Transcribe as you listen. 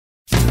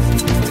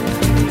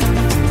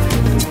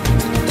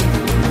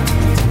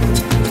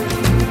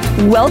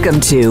Welcome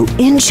to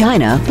In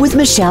China with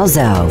Michelle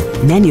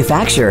Zhou.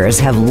 Manufacturers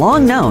have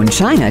long known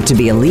China to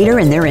be a leader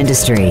in their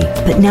industry,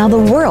 but now the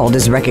world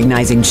is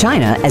recognizing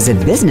China as a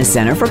business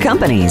center for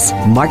companies,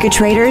 market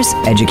traders,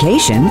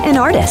 education, and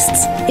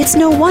artists. It's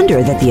no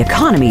wonder that the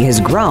economy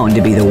has grown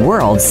to be the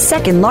world's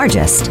second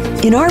largest.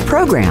 In our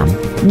program,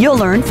 you'll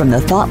learn from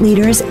the thought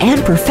leaders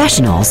and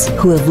professionals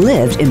who have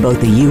lived in both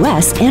the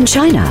U.S. and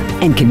China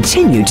and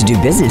continue to do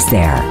business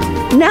there.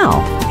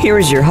 Now, here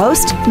is your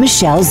host,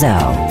 Michelle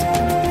Zhou.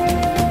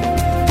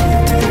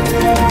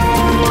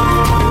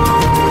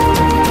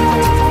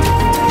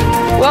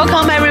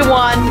 Welcome,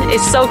 everyone.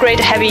 It's so great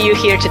having you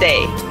here today.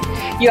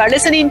 You are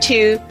listening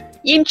to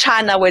In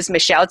China with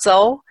Michelle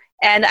Zhou,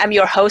 and I'm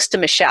your host,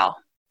 Michelle.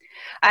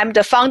 I'm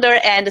the founder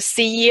and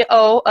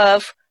CEO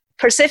of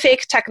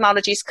Pacific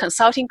Technologies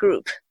Consulting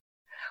Group.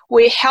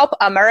 We help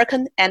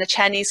American and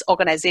Chinese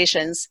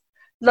organizations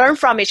learn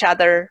from each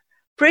other,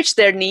 bridge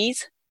their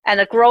needs,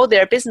 and grow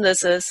their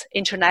businesses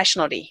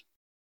internationally.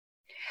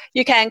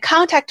 You can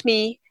contact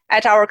me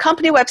at our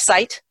company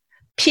website,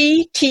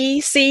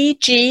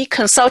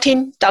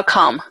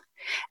 ptcgconsulting.com,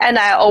 and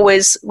I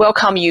always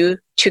welcome you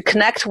to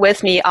connect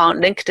with me on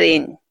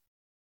LinkedIn.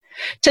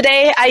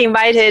 Today, I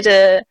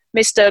invited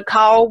Mr.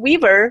 Carl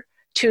Weaver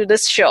to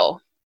this show.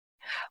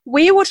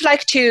 We would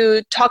like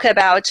to talk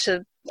about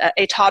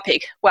a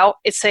topic. Well,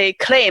 it's a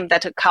claim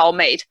that Carl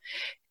made.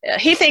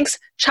 He thinks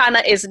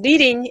China is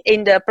leading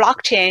in the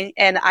blockchain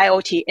and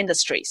IoT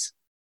industries.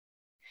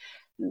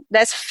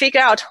 Let's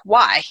figure out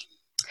why.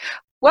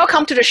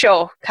 Welcome to the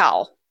show,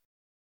 Carl.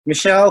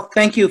 Michelle,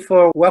 thank you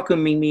for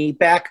welcoming me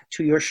back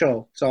to your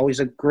show. It's always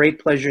a great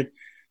pleasure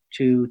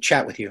to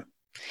chat with you.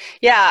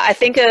 Yeah, I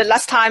think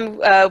last time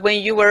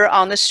when you were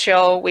on this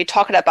show, we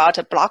talked about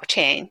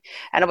blockchain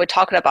and we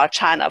talked about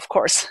China, of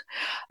course.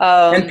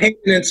 And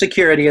payment and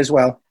security as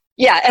well.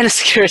 Yeah, and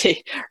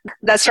security.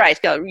 That's right.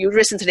 You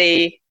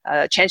recently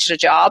changed the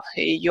job.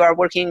 You are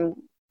working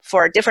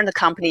for a different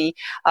company,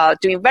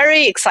 doing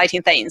very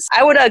exciting things.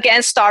 I would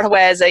again start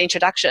with an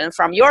introduction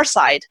from your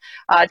side.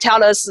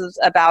 Tell us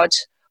about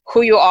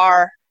who you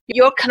are,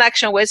 your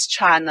connection with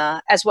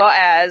China, as well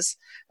as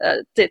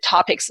the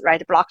topics,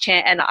 right?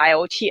 Blockchain and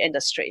IoT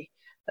industry.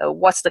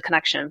 What's the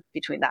connection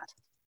between that?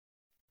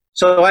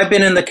 So I've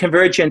been in the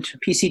convergent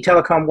PC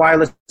telecom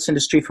wireless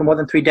industry for more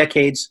than 3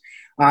 decades.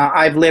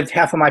 I've lived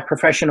half of my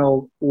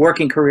professional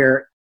working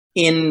career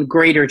in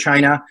Greater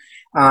China,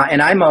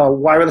 and I'm a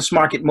wireless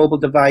market mobile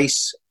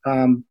device,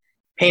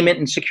 payment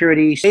and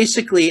security.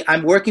 Basically,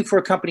 I'm working for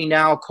a company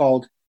now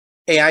called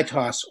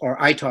AITOS or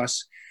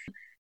ITOS.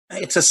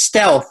 It's a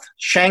stealth,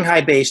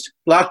 Shanghai-based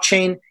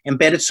blockchain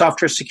embedded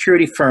software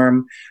security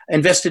firm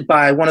invested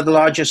by one of the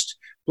largest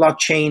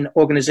blockchain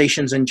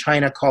organizations in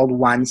China called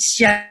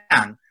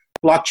Wanxiang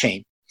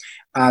Blockchain.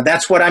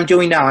 That's what I'm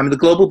doing now. I'm the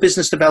global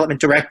business development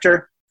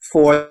director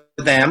for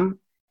them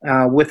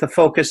with a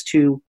focus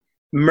to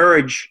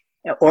merge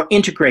or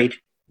integrate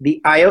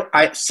the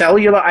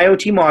cellular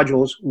IoT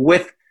modules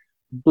with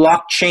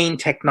blockchain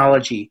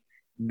technology.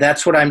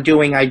 That's what I'm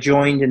doing. I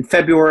joined in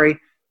February.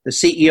 The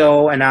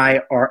CEO and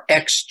I are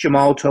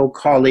ex-Gemalto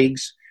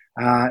colleagues,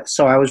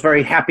 so I was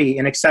very happy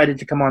and excited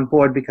to come on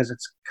board because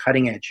it's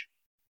cutting edge.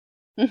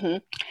 Mm-hmm.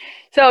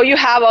 So you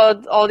have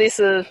all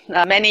these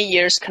many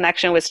years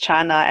connection with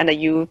China, and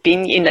you've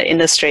been in the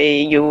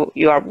industry. You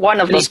are one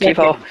of those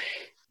people.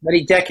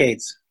 Many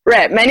decades.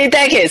 Right, many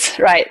decades,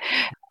 right.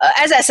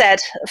 As I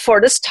said,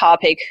 for this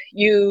topic,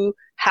 you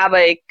have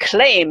a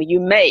claim you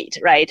made,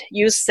 right?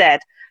 You said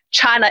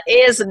China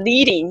is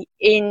leading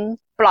in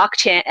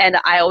blockchain and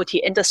IoT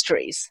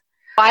industries.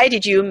 Why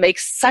did you make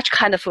such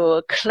kind of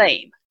a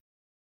claim?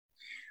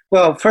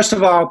 Well, first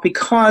of all,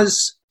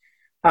 because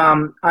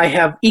I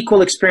have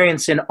equal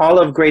experience in all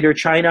of Greater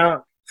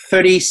China,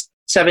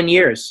 37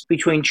 years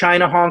between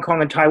China, Hong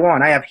Kong, and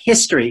Taiwan. I have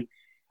history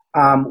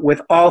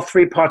with all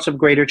 3 parts of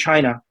Greater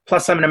China.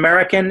 Plus, I'm an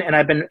American, and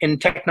I've been in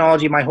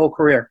technology my whole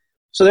career.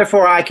 So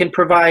therefore, I can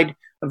provide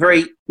a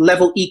very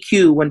level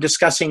EQ when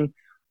discussing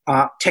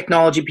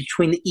technology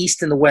between the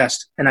East and the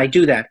West, and I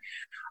do that.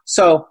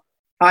 So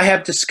I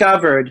have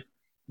discovered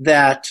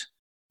that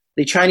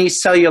the Chinese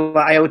cellular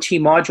IoT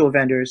module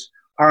vendors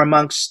are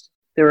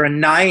there are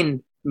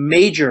 9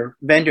 major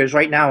vendors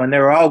right now, and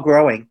they're all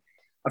growing.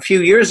 A few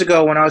years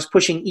ago, when I was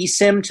pushing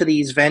eSIM to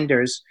these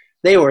vendors,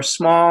 they were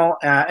small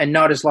and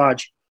not as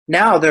large.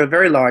 Now they're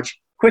very large.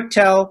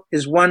 Quectel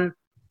is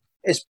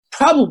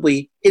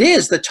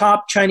the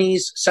top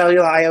Chinese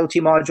cellular IoT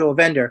module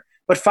vendor.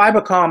 But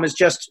Fibercom is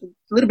just a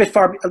little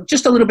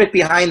bit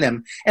behind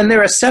them. And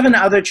there are 7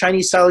 other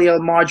Chinese cellular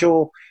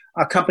module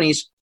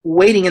companies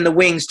waiting in the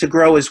wings to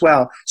grow as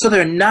well. So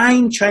there are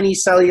 9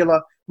 Chinese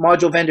cellular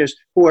module vendors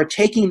who are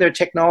taking their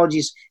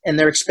technologies and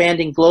they're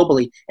expanding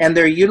globally. And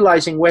they're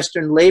utilizing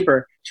Western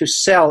labor to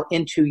sell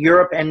into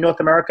Europe and North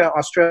America,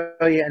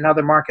 Australia, and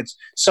other markets.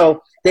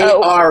 So they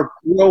are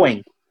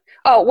growing.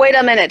 Oh, wait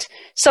a minute.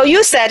 So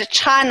you said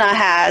China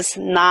has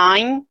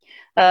 9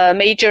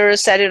 major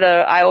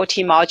cellular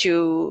IoT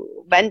module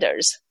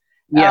vendors.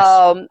 Yes.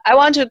 I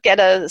want to get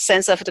a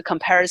sense of the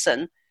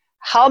comparison.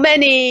 How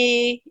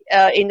many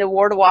in the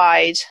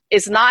worldwide?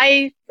 Is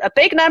 9 a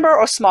big number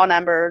or small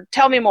number?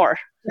 Tell me more.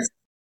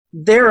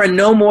 There are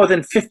no more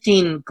than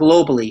 15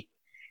 globally,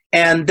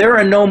 and there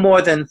are no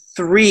more than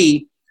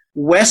 3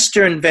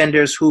 Western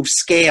vendors who've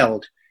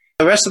scaled.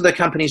 The rest of the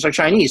companies are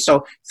Chinese.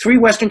 So 3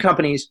 Western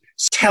companies.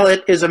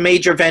 Telit is a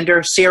major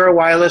vendor, Sierra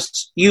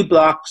Wireless,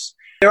 U-Blocks.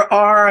 There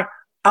are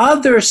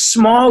other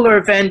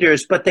smaller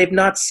vendors, but they've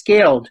not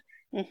scaled.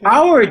 Mm-hmm.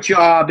 Our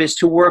job is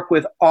to work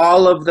with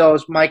all of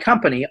those, my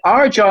company.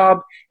 Our job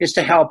is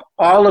to help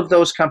all of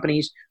those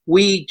companies.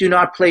 We do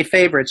not play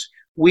favorites.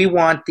 We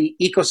want the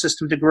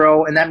ecosystem to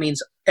grow, and that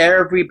means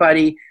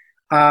everybody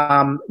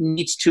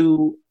needs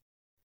to,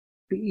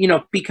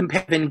 be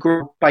competitive and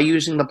grow by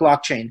using the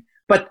blockchain.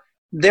 But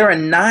there are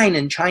 9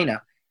 in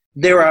China.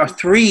 There are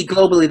 3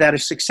 globally that are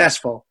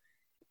successful,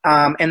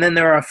 and then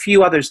there are a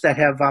few others that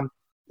have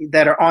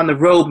that are on the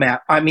roadmap.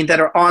 That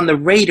are on the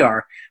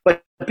radar.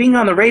 But being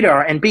on the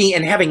radar and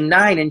having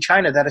 9 in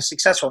China that are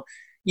successful,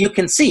 you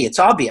can see it's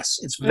obvious.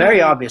 It's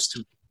very obvious to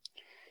me.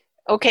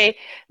 Okay,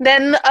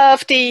 then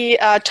of the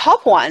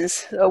top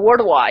ones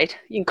worldwide,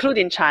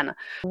 including China,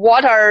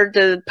 what are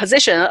the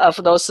position of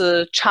those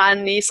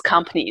Chinese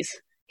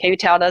companies? Can you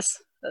tell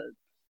us?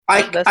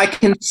 I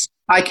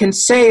can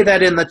say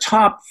that in the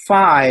top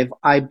 5,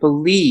 I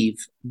believe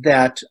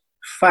that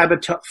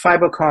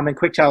Fibercom and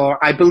Quectel,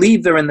 I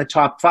believe they're in the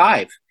top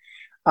 5.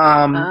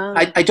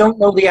 I don't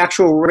know the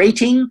actual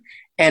rating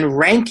and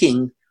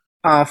ranking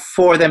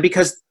for them,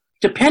 because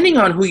depending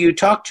on who you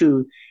talk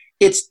to,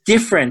 it's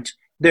different.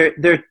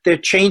 They're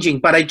changing,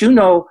 but I do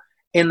know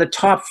in the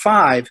top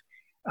 5,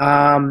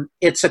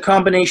 it's a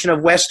combination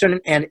of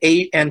Western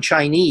and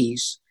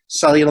Chinese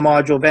cellular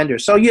module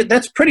vendors. So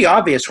that's pretty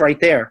obvious right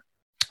there.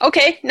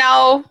 Okay,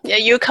 now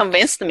you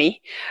convinced me.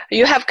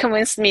 You have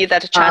convinced me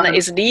that China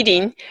is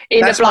leading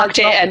in the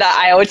blockchain and the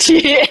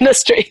IoT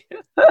industry.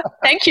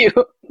 Thank you.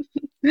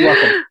 You're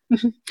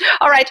welcome.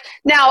 All right.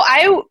 Now,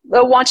 I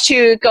want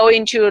to go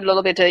into a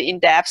little bit in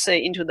depth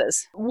into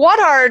this. What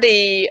are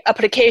the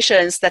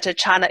applications that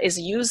China is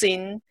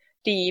using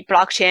the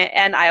blockchain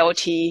and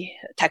IoT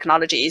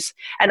technologies,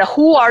 and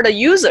who are the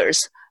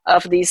users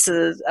of these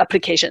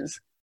applications?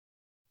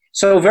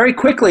 So very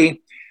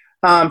quickly,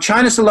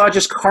 China's the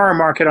largest car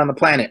market on the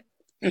planet.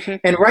 Mm-hmm.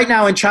 And right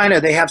now in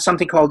China, they have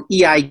something called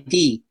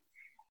EID.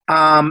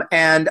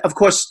 And of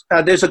course,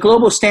 there's a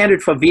global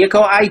standard for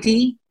vehicle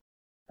ID.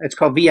 It's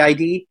called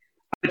VID.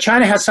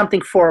 China has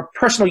something for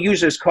personal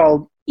users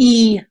called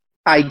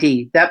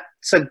EID.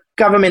 That's a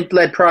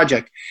government-led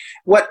project.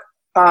 What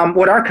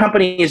our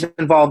company is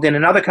involved in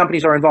and other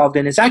companies are involved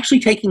in is actually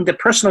taking the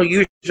personal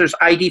user's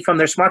ID from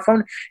their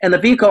smartphone and the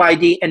vehicle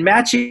ID and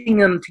matching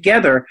them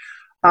together,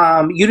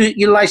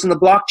 utilizing the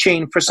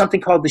blockchain for something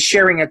called the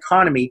sharing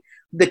economy.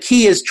 The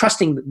key is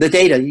trusting the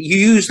data. You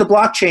use the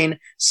blockchain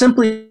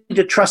simply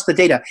to trust the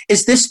data.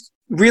 Is this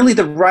really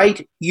the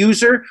right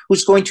user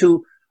who's going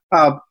to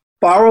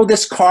borrow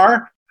this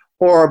car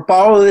or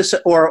borrow this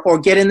or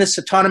get in this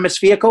autonomous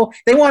vehicle?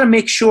 They want to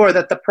make sure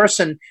that the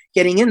person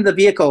getting in the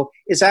vehicle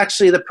is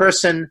actually the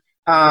person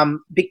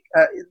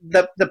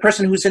the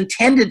person who's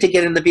intended to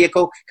get in the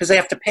vehicle, because they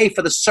have to pay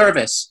for the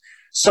service.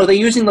 So they're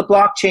using the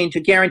blockchain to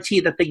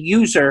guarantee that the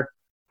user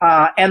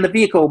and the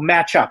vehicle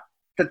match up.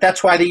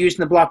 That's why they're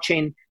using the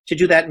blockchain to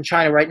do that in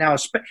China right now.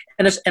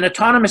 And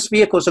autonomous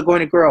vehicles are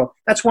going to grow.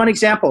 That's one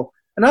example.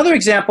 Another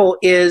example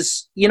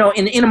is,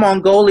 in Inner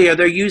Mongolia,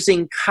 they're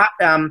using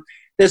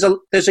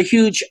there's a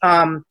huge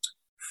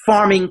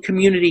farming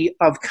community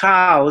of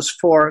cows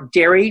for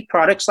dairy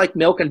products like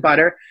milk and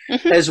butter,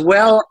 mm-hmm. as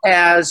well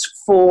as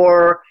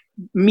for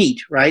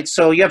meat, right?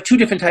 So you have 2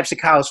 different types of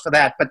cows for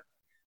that, but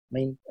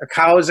a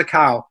cow is a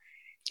cow.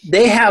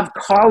 They have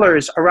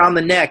collars around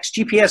the necks,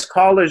 GPS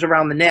collars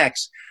around the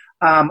necks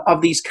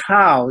of these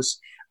cows,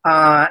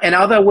 and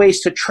other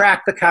ways to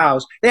track the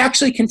cows. They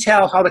actually can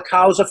tell how the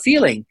cows are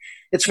feeling.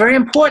 It's very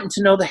important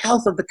to know the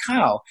health of the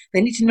cow.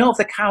 They need to know if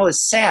the cow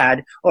is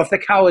sad or if the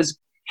cow is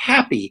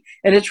happy.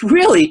 And it's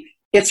really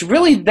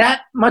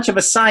that much of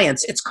a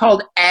science. It's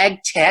called ag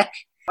tech.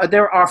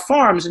 There are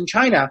farms in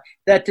China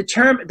that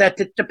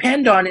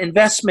depend on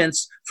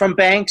investments from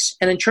banks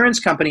and insurance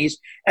companies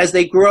as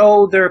they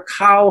grow their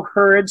cow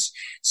herds.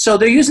 So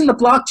they're using the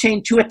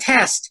blockchain to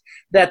attest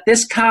that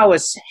this cow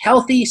is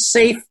healthy,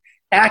 safe,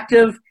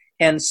 active,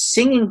 and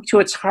singing to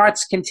its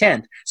heart's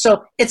content.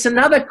 So it's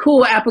another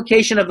cool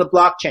application of the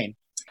blockchain.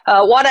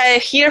 What I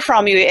hear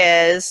from you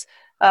is,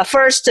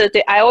 first,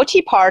 the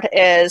IoT part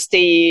is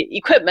the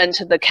equipment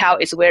the cow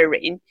is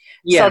wearing,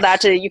 yes. so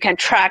that you can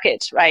track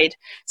it, right?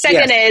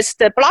 Second yes. is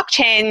the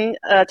blockchain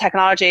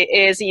technology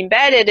is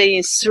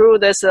embedded through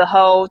this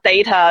whole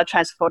data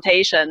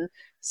transportation.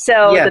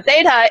 So yes. the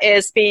data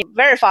is being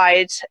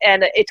verified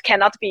and it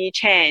cannot be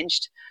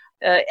changed.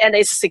 And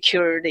it's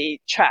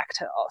securely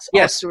tracked also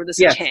yes. through this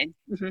yes. chain.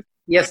 Mm-hmm.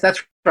 Yes,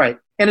 that's right.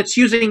 And it's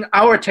using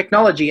our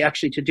technology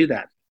actually to do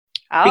that.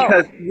 Oh.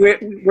 Because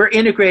we're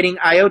integrating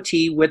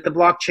IoT with the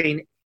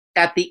blockchain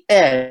at the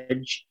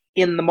edge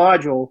in the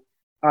module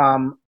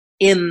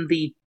in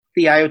the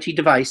IoT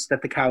device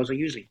that the cows are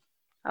using.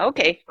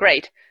 Okay,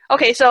 great.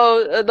 Okay,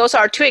 so those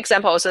are two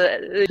examples.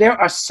 There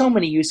are so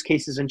many use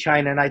cases in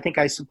China, and I think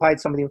I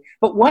supplied some of them.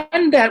 But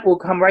one that will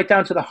come right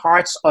down to the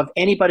hearts of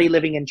anybody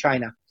living in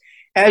China.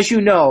 As you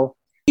know,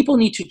 people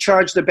need to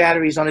charge their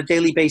batteries on a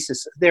daily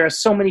basis. There are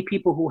so many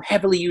people who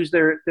heavily use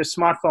their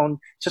smartphone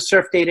to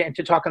surf data and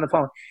to talk on the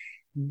phone.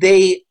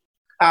 They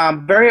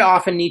very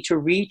often need to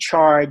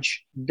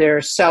recharge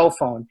their cell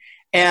phone.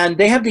 And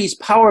they have these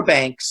power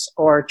banks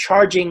or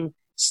charging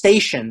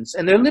stations,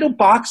 and they're little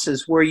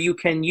boxes where you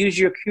can use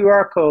your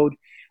QR code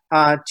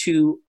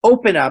to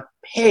open up,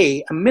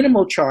 pay a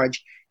minimal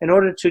charge in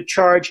order to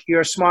charge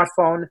your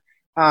smartphone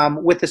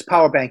with this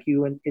power bank.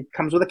 It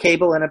comes with a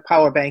cable and a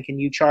power bank, and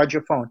you charge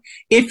your phone.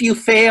 If you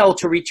fail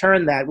to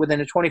return that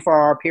within a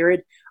 24-hour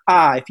period,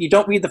 if you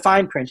don't read the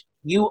fine print,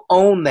 you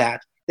own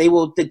that. They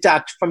will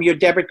deduct from your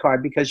debit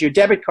card, because your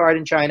debit card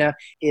in China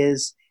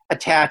is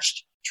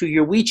attached to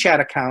your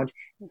WeChat account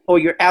or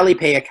your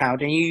Alipay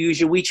account, and you use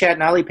your WeChat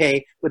and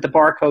Alipay with the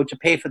barcode to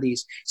pay for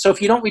these. So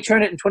if you don't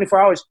return it in 24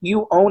 hours,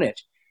 you own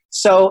it.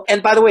 So,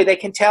 and by the way, they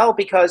can tell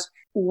because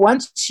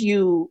once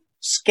you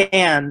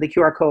scan the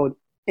QR code,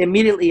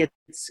 immediately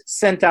it's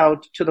sent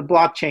out to the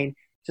blockchain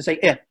to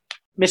say,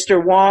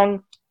 Mr.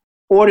 Wong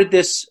ordered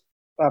this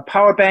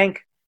power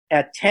bank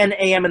at 10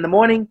 a.m. in the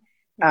morning,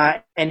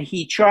 and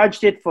he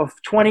charged it for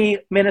 20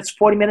 minutes,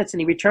 40 minutes, and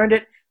he returned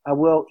it.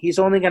 He's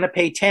only going to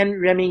pay 10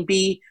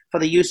 renminbi for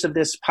the use of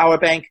this power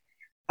bank.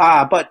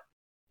 But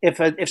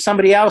if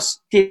somebody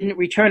else didn't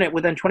return it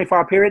within a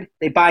 24-hour period,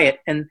 they buy it,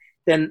 and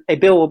then a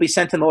bill will be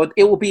sent to them.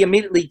 It will be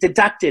immediately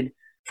deducted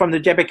from the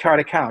debit card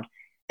account.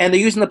 And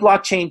they're using the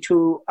blockchain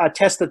to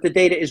test that the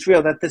data is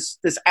real, that this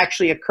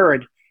actually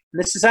occurred.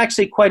 And this is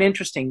actually quite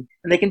interesting.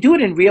 And they can do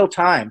it in real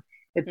time.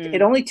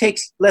 It only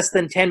takes less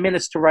than 10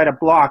 minutes to write a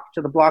block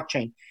to the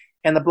blockchain.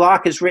 And the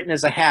block is written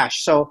as a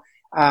hash. So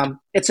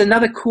it's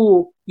another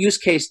cool use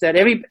case that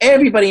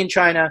everybody in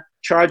China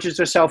charges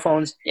their cell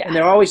phones, and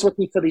they're always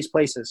looking for these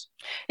places.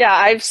 Yeah,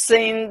 I've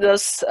seen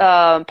this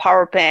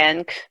power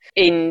bank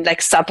in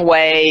like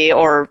Subway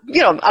or,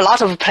 a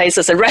lot of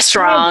places,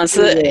 restaurants,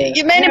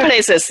 in many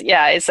places.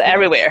 Yeah, it's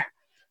everywhere.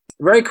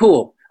 Very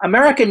cool.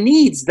 America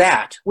needs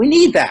that. We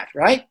need that,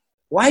 right?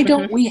 Why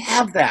don't we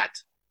have that?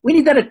 We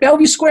need that at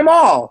Bellevue Square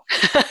Mall.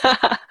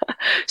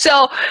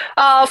 So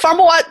from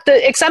what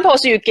the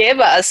examples you gave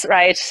us,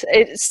 right,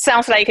 it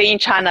sounds like in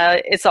China,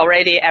 it's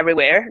already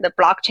everywhere, the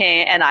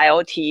blockchain and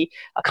IoT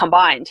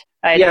combined,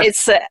 right? Yes.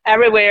 It's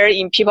everywhere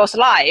in people's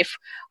life.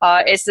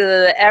 It's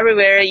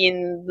everywhere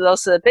in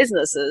those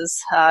businesses.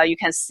 You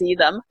can see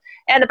them.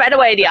 And by the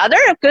way, the other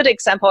good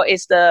example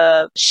is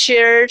the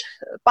shared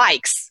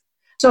bikes.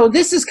 So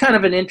this is kind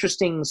of an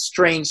interesting,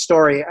 strange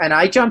story. And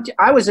I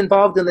was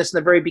involved in this in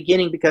the very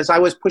beginning because I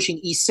was pushing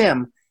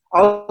eSIM.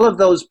 All of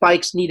those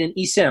bikes need an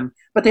eSIM,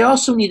 but they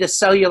also need a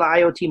cellular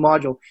IoT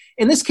module.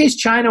 In this case,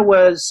 China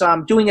was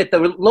doing it the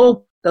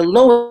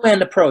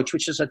low-end approach,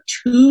 which is a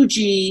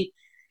 2G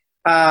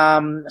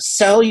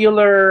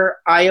cellular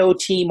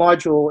IoT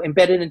module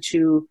embedded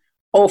into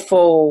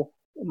OFO,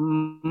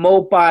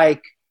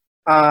 Mobike,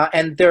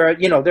 and there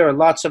are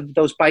lots of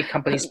those bike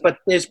companies, but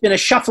there's been a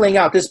shuffling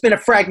out. There's been a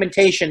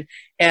fragmentation,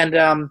 and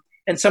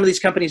some of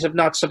these companies have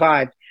not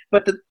survived.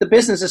 But the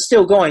business is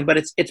still going, but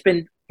it's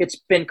been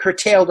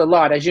curtailed a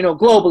lot. As you know,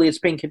 globally, it's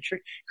been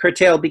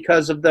curtailed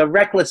because of the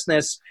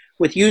recklessness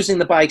with using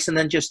the bikes and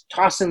then just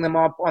tossing them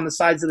up on the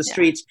sides of the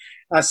streets.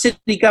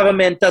 City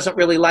government doesn't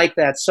really like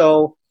that,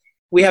 so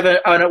we have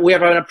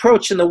an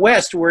approach in the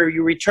West where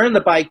you return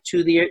the bike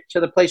to the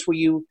place where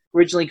you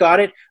originally got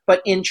it.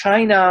 But in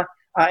China,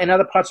 in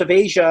other parts of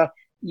Asia,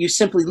 you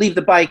simply leave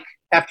the bike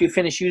after you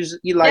finish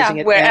utilizing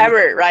it.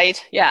 Wherever,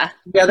 right? Yeah.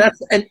 Yeah,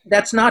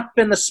 that's not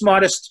been the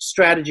smartest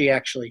strategy,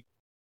 actually.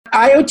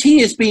 IoT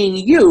is being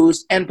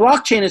used, and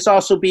blockchain is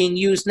also being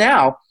used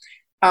now.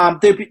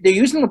 They're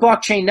using the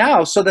blockchain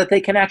now so that they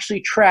can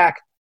actually track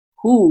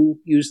who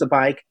used the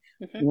bike,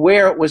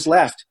 where it was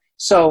left.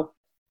 So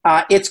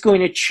it's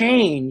going to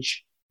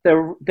change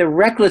the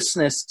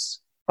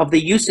recklessness of the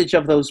usage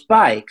of those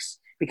bikes,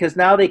 because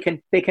now they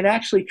can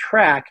actually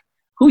track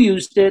who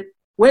used it,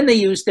 when they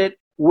used it,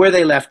 where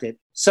they left it.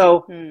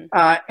 So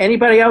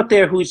anybody out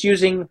there who's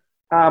using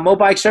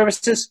Mobike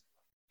services,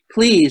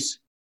 please,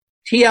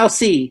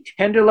 TLC,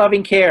 tender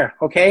loving care,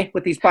 okay,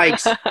 with these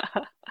bikes.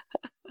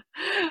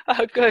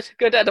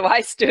 Good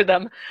advice to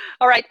them.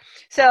 All right.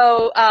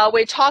 So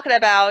we talked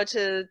about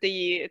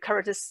the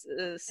current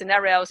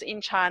scenarios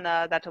in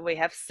China that we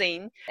have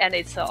seen, and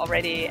it's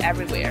already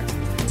everywhere.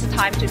 It's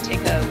time to take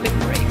a quick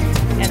break,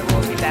 and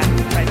we'll be back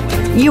right away.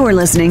 You are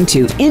listening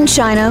to In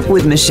China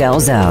with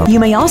Michelle Zhou. You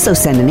may also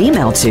send an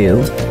email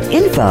to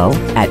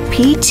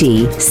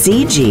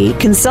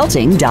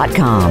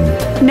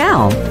info@ptcgconsulting.com.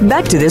 Now,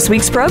 back to this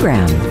week's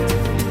program.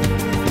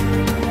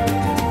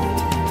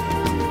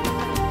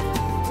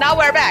 Now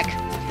we're back.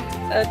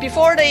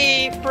 Before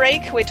the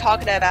break, we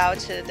talked about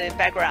the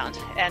background,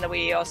 and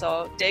we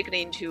also digged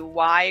into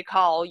why,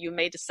 Carl, you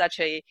made such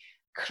a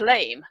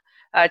claim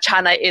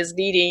China is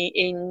leading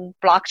in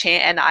blockchain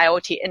and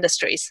IoT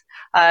industries.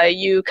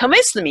 You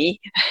convinced me,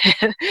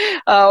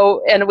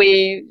 and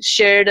we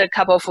shared a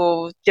couple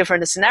of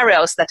different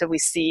scenarios that we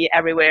see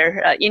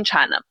everywhere in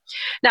China.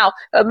 Now,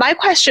 my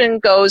question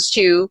goes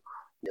to,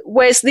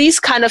 with this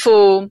kind of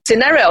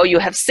scenario you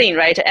have seen,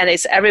 right, and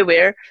it's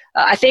everywhere,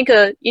 I think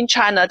in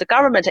China, the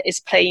government is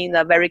playing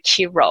a very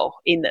key role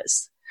in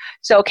this.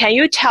 So can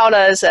you tell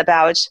us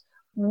about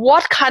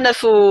what kind of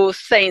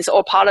things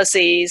or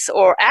policies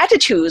or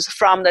attitudes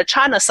from the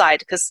China side?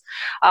 Because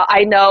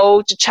I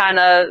know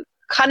China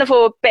kind of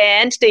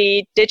banned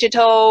the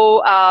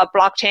digital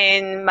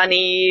blockchain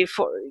money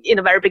in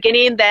the very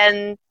beginning,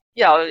 then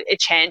it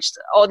changed.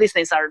 All these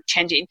things are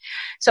changing.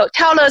 So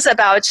tell us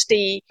about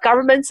the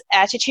government's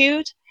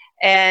attitude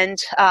and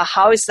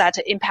how is that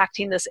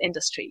impacting this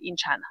industry in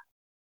China?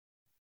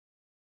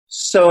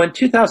 So in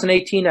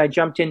 2018, I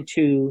jumped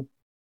into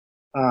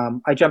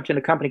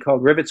a company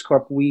called Rivets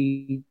Corp.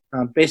 We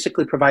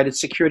basically provided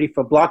security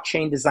for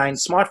blockchain designed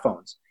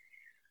smartphones.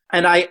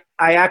 And I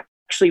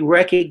actually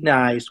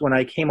recognized when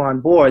I came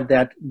on board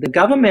that the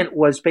government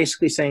was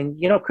basically saying,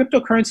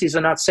 cryptocurrencies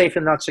are not safe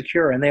and not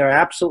secure, and they are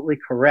absolutely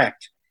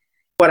correct.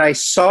 What I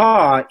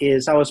saw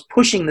is I was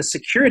pushing the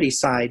security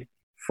side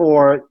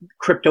for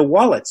crypto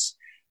wallets.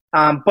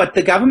 But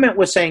the government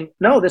was saying,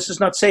 no, this is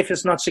not safe,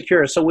 it's not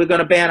secure. So we're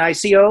going to ban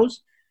ICOs,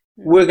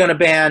 we're going to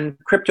ban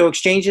crypto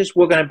exchanges,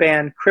 we're going to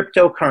ban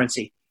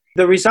cryptocurrency.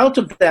 The result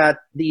of that,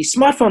 the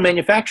smartphone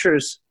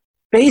manufacturers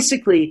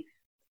basically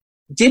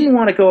didn't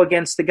want to go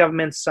against the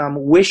government's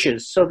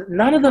wishes. So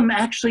none of them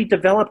actually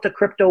developed a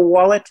crypto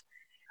wallet,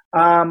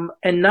 and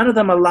none of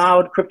them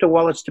allowed crypto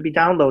wallets to be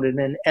downloaded.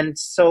 And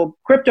so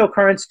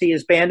cryptocurrency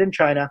is banned in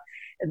China.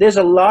 There's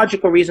a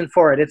logical reason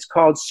for it. It's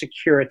called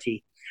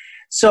security.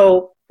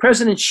 So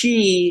President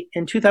Xi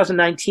in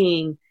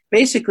 2019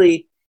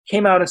 basically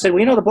came out and said,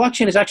 well, the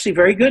blockchain is actually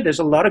very good. There's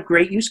a lot of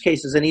great use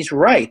cases. And he's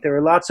right. There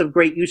are lots of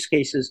great use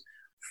cases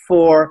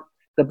for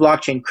the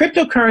blockchain.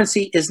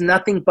 Cryptocurrency is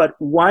nothing but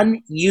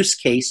one use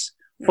case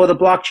for the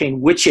blockchain,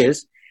 which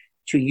is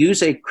to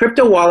use a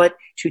crypto wallet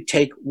to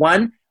take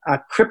one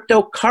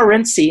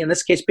cryptocurrency, in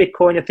this case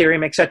Bitcoin,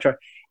 Ethereum, etc.,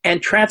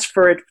 and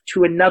transfer it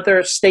to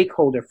another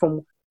stakeholder,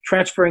 from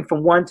transferring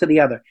from one to the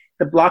other.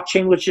 The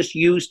blockchain was just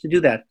used to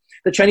do that.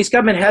 The Chinese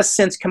government has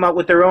since come out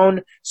with their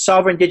own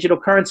sovereign digital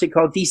currency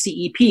called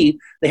DCEP.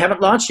 They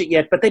haven't launched it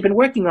yet, but they've been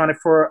working on it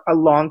for a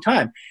long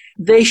time.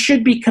 They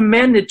should be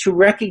commended to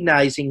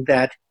recognizing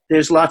that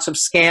there's lots of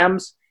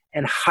scams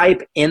and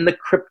hype in the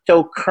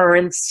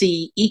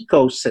cryptocurrency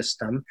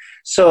ecosystem.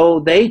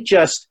 So they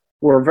just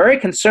were very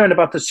concerned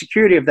about the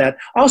security of that.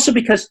 Also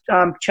because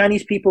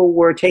Chinese people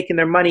were taking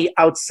their money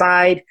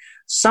outside.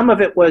 Some of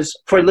it was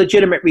for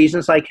legitimate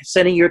reasons, like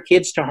sending your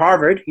kids to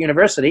Harvard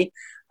University.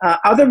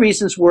 Other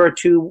reasons were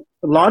to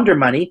launder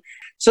money.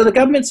 So the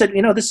government said,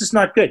 this is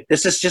not good.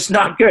 This is just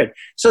not good.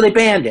 So they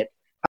banned it.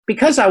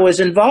 Because I was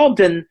involved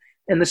in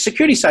the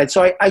security side,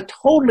 so I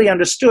totally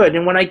understood.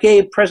 And when I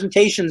gave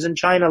presentations in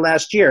China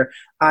last year,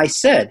 I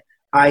said,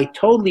 I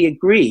totally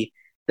agree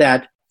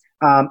that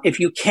if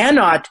you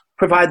cannot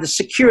provide the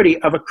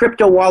security of a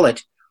crypto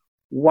wallet,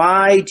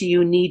 why do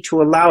you need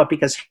to allow it?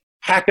 Because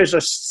hackers are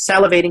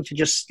salivating to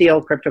just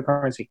steal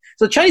cryptocurrency.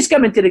 So the Chinese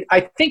government did,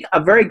 I think,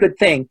 a very good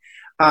thing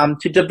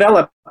to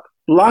develop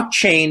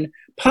blockchain,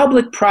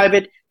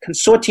 public-private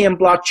consortium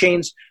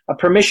blockchains,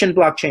 permission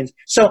blockchains.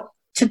 So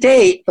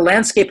today, the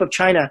landscape of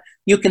China,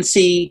 you can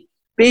see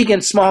big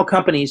and small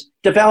companies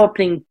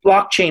developing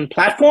blockchain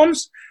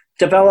platforms,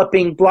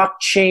 developing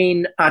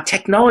blockchain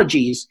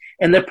technologies,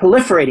 and they're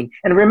proliferating.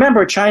 And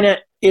remember, China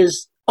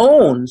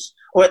owns,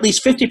 or at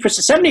least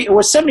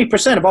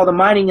 70% of all the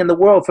mining in the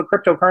world for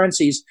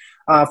cryptocurrencies,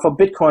 for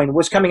Bitcoin,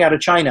 was coming out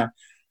of China.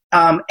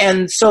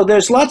 And so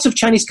there's lots of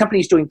Chinese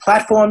companies doing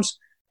platforms.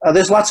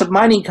 There's lots of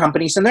mining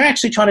companies, and they're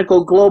actually trying to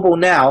go global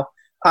now.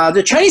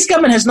 The Chinese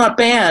government has not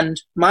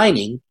banned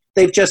mining.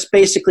 They've just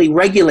basically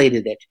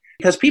regulated it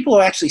because people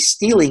are actually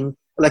stealing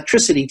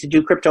electricity to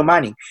do crypto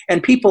mining.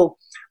 And people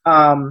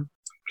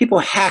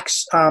hack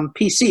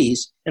PCs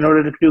in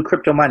order to do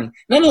crypto mining.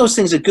 None of those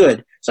things are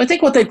good. So I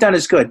think what they've done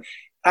is good.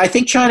 I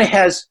think China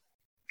has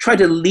tried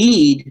to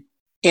lead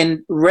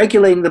in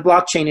regulating the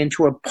blockchain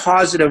into a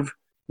positive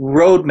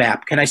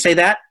roadmap. Can I say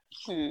that?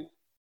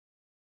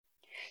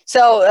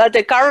 So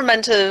the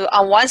government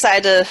on one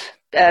side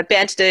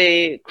banned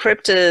the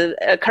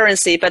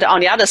cryptocurrency, but on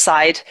the other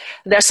side,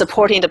 they're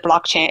supporting the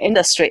blockchain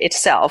industry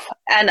itself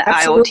and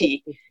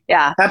Absolutely. IoT.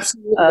 Yeah,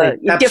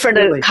 absolutely.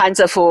 Different kinds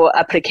of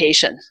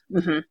application.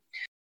 Mm-hmm.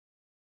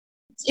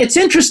 It's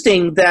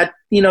interesting that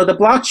the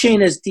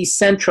blockchain is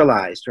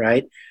decentralized,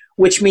 right?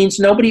 Which means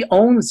nobody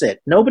owns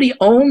it. Nobody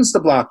owns the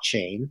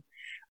blockchain.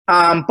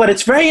 But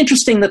it's very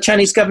interesting the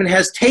Chinese government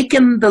has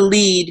taken the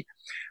lead,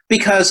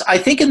 because I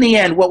think in the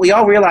end, what we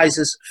all realize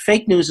is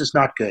fake news is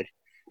not good.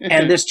 Mm-hmm.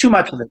 And there's too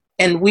much of it.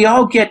 And we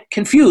all get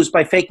confused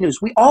by fake news.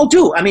 We all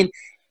do. I mean,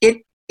 it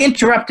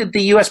interrupted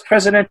the U.S.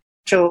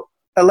 presidential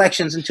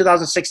elections in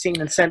 2016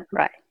 and sent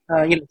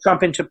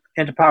Trump into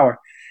power.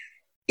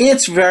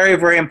 It's very,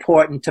 very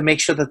important to make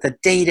sure that the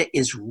data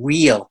is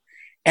real.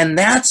 And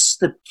that's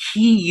the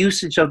key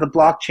usage of the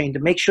blockchain, to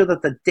make sure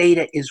that the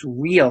data is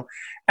real.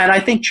 And I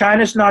think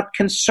China's not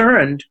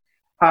concerned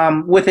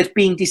with it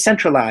being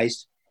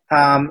decentralized,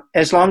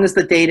 as long as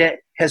the data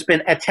has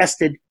been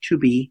attested to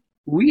be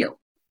real.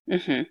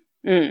 Mm-hmm.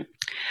 Mm.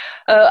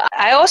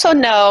 I also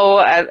know,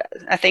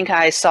 I think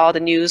I saw the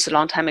news a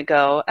long time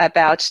ago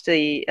about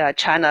the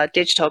China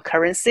digital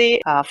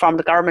currency from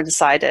the government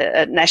side,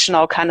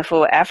 national kind of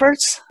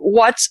efforts.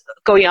 What's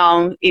going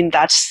on in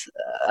that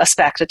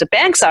aspect? The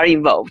banks are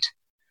involved.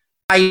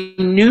 I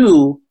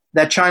knew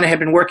that China had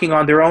been working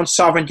on their own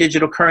sovereign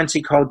digital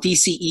currency called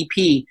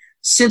DCEP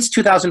since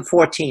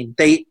 2014.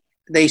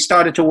 They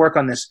started to work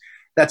on this.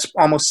 That's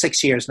almost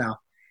 6 years now.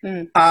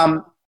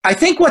 Mm. I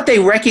think what they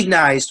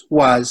recognized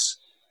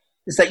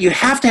is that you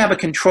have to have a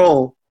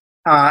control,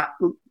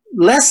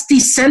 less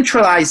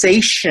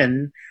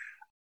decentralization,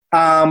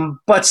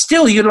 but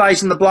still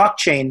utilizing the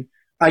blockchain.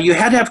 You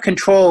had to have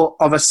control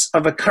of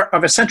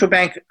a central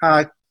bank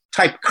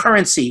type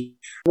currency,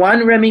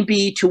 one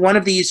renminbi to one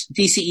of these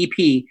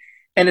DCEP,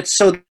 and it's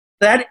so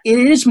that it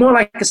is more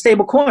like a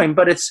stable coin.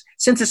 But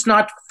since it's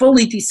not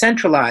fully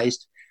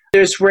decentralized,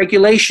 there's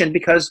regulation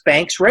because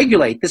banks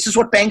regulate. This is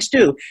what banks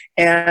do.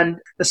 And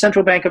the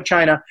Central Bank of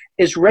China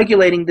is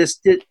regulating this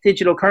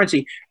digital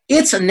currency.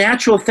 It's a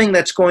natural thing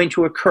that's going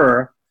to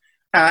occur,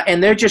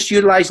 and they're just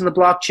utilizing the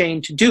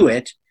blockchain to do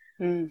it.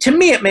 Mm. To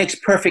me, it makes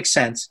perfect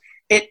sense.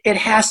 It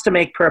has to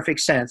make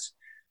perfect sense.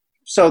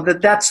 So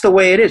that's the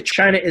way it is.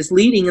 China is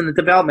leading in the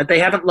development. They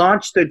haven't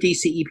launched their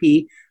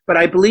DCEP, but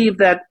I believe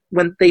that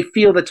when they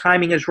feel the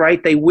timing is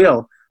right, they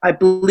will. I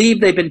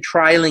believe they've been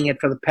trialing it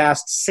for the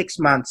past 6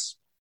 months.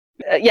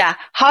 Yeah.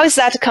 How is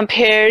that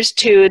compared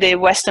to the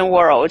Western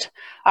world?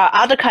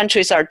 Other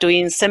countries are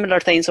doing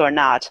similar things or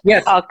not?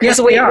 Yes. Because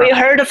we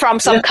heard from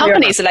some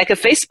companies like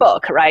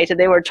Facebook, right?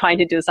 They were trying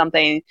to do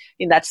something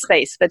in that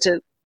space, but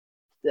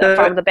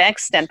from the bank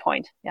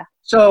standpoint, yeah.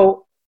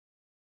 So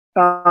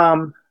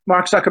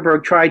Mark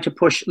Zuckerberg tried to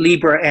push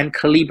Libra and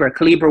Calibra.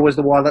 Calibra was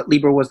the wallet,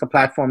 Libra was the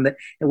platform,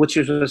 which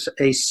was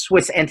a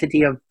Swiss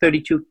entity of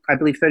 32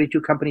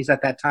 companies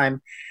at that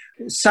time.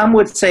 Some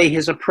would say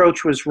his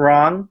approach was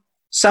wrong.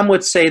 Some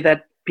would say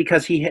that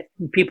because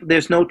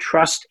there's no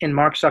trust in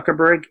Mark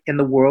Zuckerberg in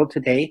the world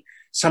today.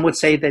 Some would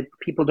say that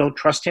people don't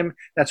trust him.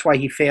 That's why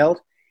he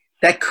failed.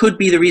 That could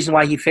be the reason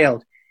why he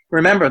failed.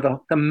 Remember,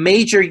 the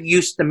major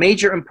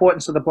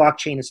importance of the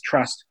blockchain is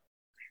trust.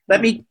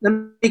 Let me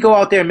go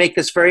out there and make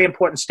this very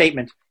important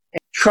statement.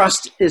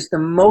 Trust is the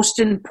most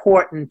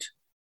important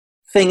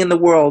thing in the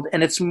world,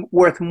 and it's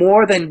worth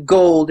more than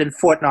gold in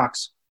Fort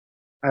Knox.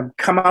 I've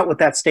come out with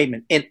that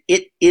statement, and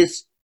it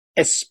is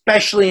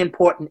especially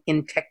important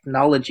in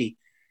technology.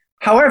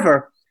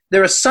 However,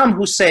 there are some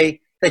who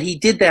say that he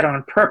did that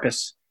on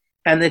purpose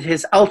and that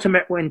his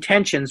ultimate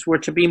intentions were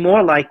to be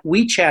more like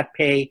WeChat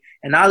Pay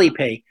and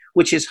Alipay,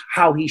 which is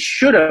how he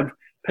should have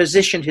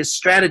positioned his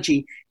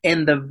strategy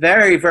in the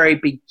very, very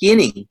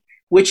beginning,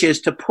 which is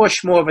to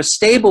push more of a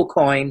stable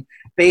coin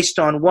based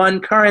on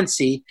one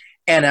currency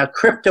and a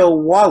crypto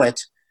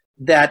wallet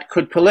that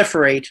could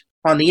proliferate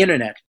on the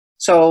internet.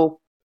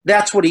 So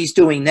that's what he's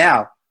doing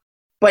now.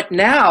 But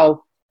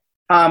now,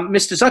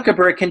 Mr.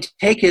 Zuckerberg can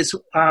take his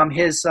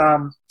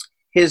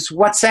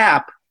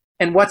WhatsApp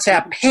and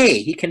WhatsApp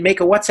Pay. He can make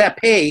a WhatsApp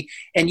Pay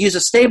and use a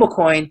stable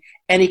coin,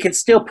 and he can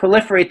still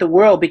proliferate the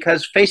world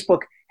because Facebook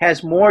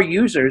has more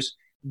users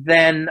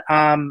than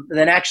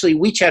actually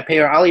WeChat Pay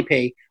or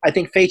Alipay. I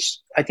think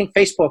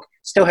Facebook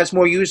still has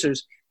more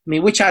users. I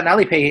mean, WeChat and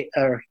Alipay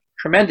are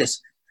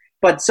tremendous,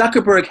 but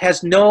Zuckerberg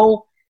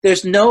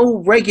there's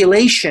no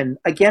regulation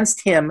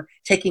against him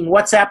taking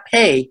WhatsApp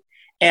Pay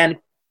and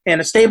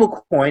a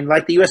stable coin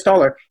like the US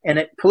dollar and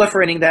it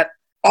proliferating that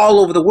all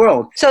over the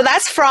world. So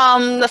that's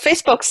from the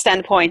Facebook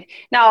standpoint.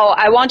 Now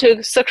I want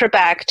to circle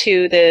back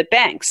to the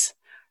banks,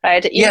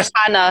 right? In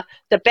China,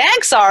 the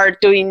banks are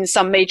doing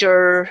some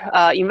major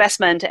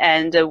investment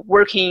and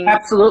working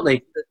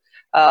absolutely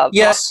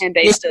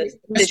blockchain-based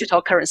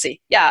digital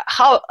currency. Yeah.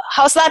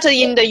 How's that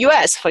in the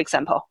US, for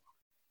example?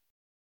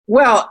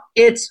 Well,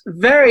 it's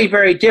very,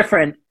 very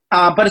different,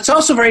 but it's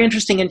also very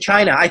interesting in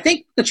China. I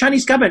think the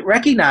Chinese government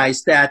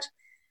recognized that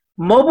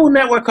mobile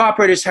network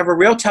operators have a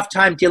real tough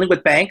time dealing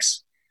with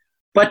banks,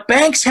 but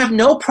banks have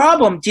no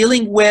problem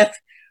dealing with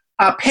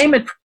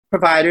payment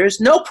providers,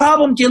 no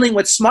problem dealing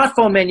with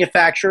smartphone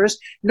manufacturers,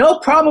 no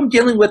problem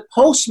dealing with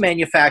post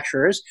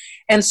manufacturers.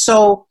 And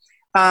so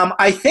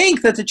I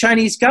think that the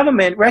Chinese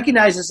government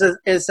recognizes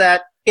is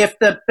that if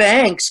the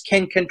banks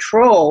can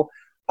control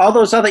all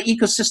those other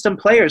ecosystem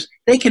players,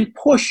 they can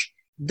push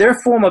their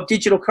form of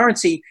digital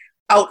currency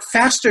out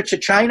faster to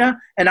China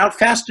and out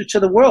faster to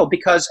the world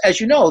because, as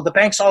you know, the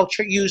banks all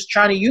use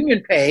China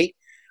UnionPay,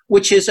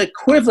 which is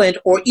equivalent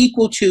or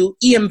equal to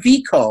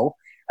EMVCo.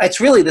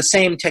 It's really the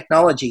same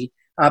technology,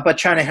 but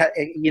China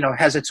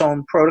has its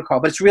own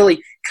protocol. But it's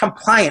really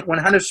compliant,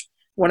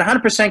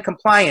 100%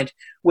 compliant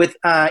with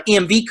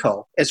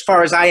EMVCo, as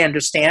far as I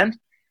understand.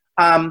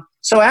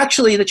 So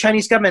actually, the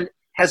Chinese government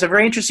has a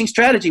very interesting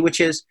strategy, which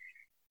is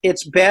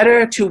it's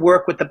better to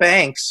work with the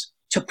banks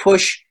to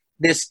push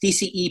this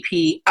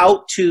DCEP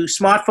out to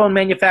smartphone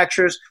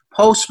manufacturers,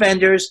 post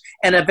vendors,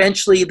 and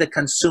eventually the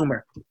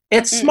consumer.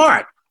 It's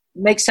smart.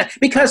 It makes sense.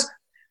 Because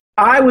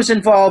I was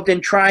involved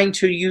in trying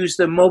to use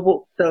the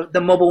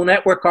mobile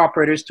network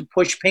operators to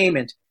push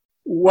payment.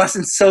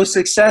 Wasn't so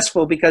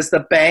successful because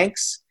the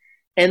banks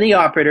and the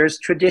operators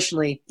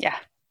traditionally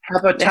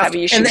have a tough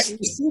issues. And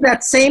you see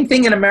that same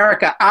thing in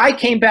America. I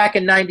came back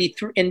in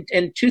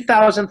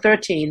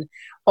 2013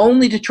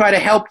 only to try to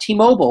help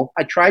T-Mobile.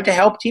 I tried to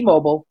help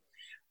T-Mobile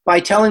by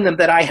telling them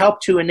that I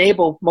helped to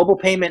enable mobile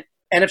payment,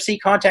 NFC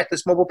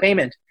contactless mobile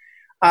payment.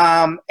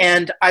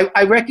 And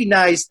I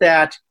recognized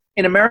that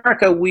in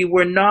America, we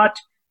were not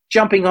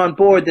jumping on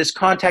board this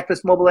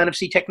contactless mobile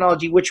NFC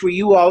technology, which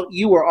you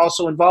were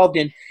also involved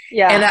in.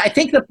 Yeah. And I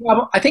think the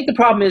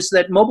problem is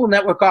that mobile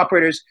network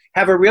operators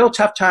have a real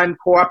tough time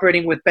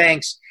cooperating with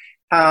banks.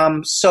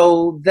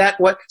 So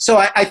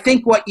I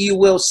think what you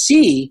will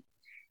see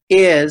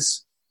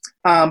is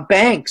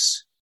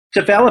banks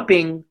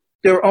developing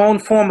their own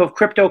form of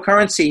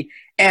cryptocurrency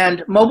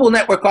and mobile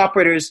network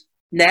operators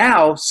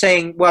now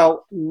saying,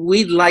 well,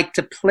 we'd like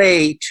to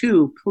play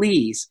too,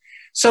 please.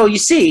 So you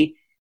see,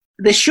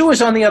 the shoe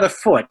is on the other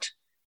foot.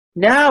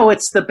 Now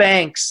it's the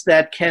banks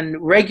that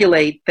can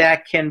regulate,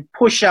 that can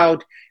push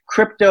out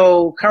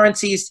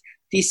cryptocurrencies,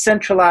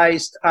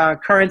 decentralized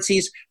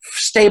currencies,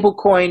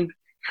 stablecoin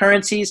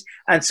currencies.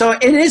 And so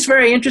it is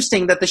very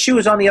interesting that the shoe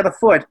is on the other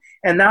foot.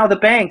 And now the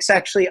banks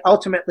actually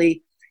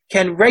ultimately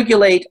can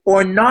regulate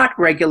or not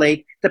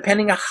regulate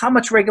depending on how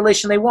much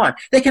regulation they want.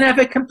 They can have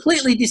it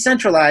completely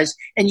decentralized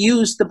and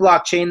use the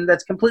blockchain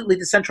that's completely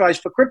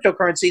decentralized for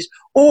cryptocurrencies,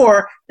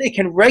 or they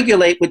can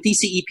regulate with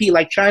DCEP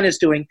like China's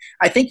doing.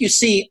 I think you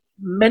see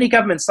many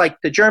governments like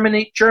the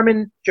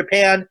German,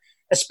 Japan,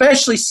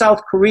 especially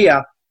South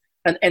Korea,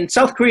 and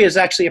South Korea is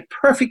actually a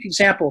perfect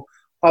example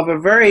of a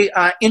very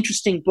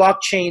interesting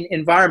blockchain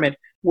environment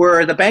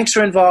where the banks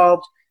are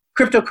involved,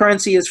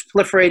 cryptocurrency is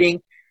proliferating,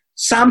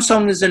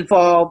 Samsung is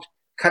involved,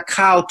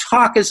 Kakao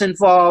Talk is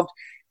involved,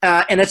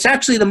 and it's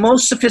actually the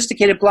most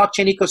sophisticated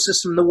blockchain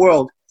ecosystem in the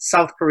world,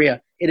 South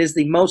Korea. It is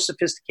the most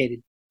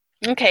sophisticated.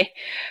 Okay.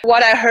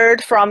 What I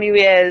heard from you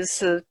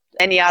is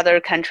any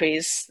other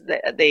countries,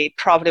 they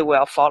probably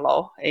will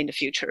follow in the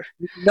future.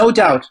 No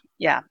doubt.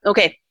 Yeah.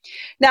 Okay.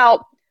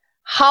 Now,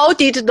 how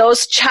did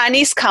those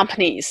Chinese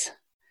companies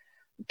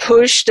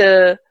push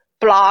the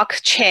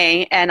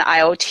blockchain and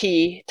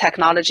IoT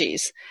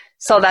technologies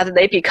so that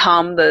they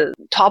become the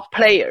top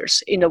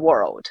players in the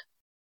world?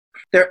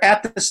 They're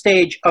at the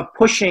stage of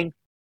pushing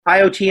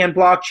IoT and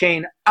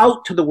blockchain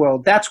out to the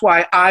world. That's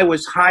why I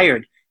was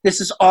hired.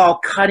 This is all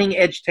cutting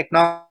edge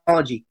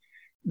technology.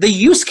 The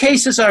use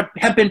cases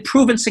have been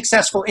proven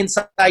successful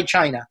inside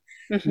China.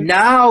 Mm-hmm.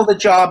 Now the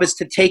job is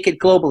to take it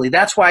globally.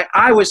 That's why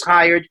I was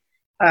hired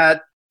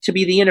to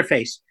be the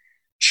interface.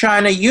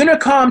 China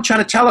Unicom,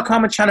 China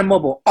Telecom, and China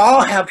Mobile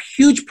all have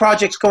huge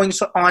projects going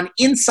on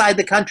inside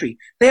the country.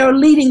 They are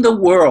leading the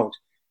world.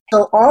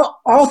 So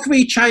all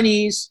three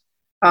Chinese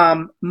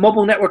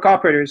mobile network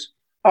operators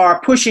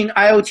are pushing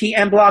IoT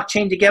and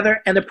blockchain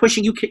together, and they're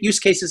pushing use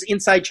cases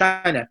inside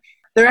China.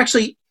 They're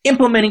actually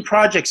implementing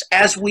projects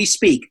as we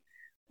speak.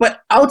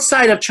 But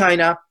outside of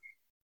China,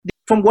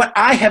 from what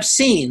I have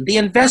seen, the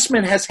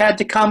investment has had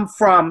to come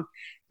from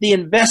the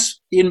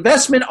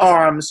investment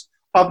arms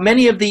of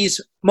many of these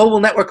mobile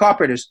network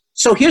operators.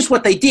 So here's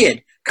what they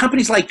did.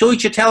 Companies like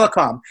Deutsche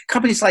Telekom,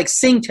 companies like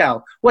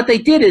Singtel, what they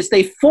did is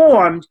they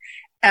formed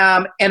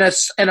an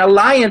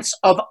alliance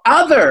of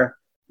other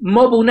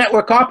mobile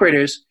network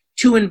operators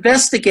to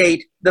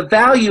investigate the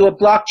value of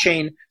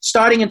blockchain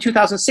starting in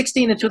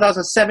 2016 and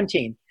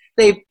 2017.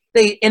 They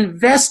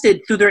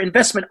invested through their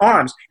investment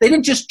arms. They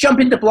didn't just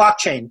jump into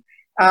blockchain.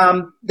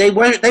 They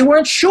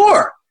weren't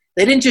sure.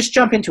 They didn't just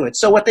jump into it.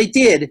 So what they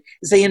did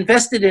is they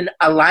invested in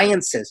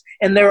alliances.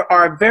 And there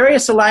are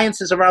various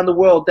alliances around the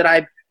world that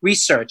I've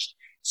researched.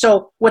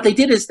 So what they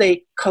did is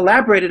they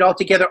collaborated all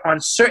together on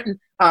certain,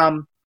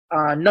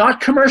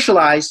 not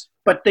commercialized,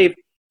 but they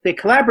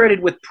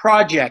collaborated with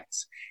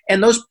projects.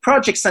 And those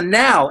projects are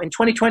now, in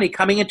 2020,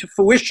 coming into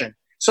fruition.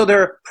 So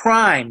they're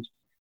primed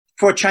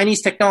for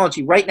Chinese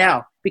technology right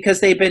now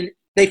because they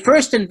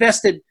first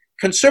invested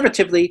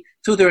conservatively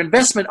through their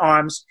investment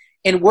arms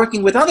in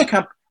working with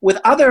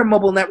other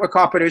mobile network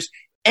operators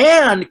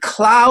and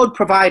cloud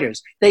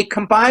providers. They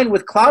combined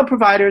with cloud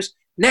providers,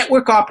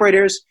 network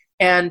operators,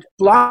 and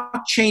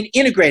blockchain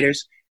integrators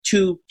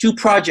to do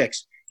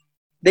projects.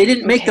 They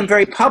didn't make them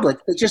very public.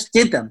 They just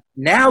did them.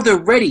 Now they're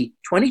ready.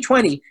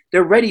 2020,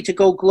 they're ready to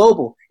go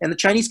global. And the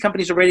Chinese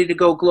companies are ready to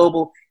go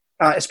global,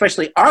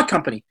 especially our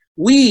company.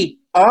 We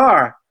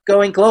are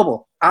going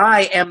global.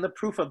 I am the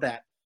proof of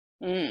that.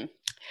 Mm.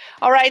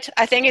 All right.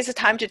 I think it's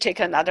time to take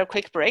another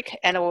quick break,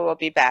 and we will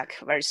be back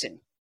very soon.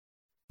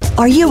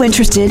 Are you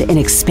interested in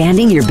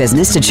expanding your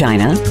business to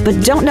China,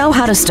 but don't know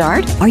how to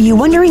start? Are you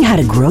wondering how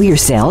to grow your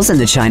sales in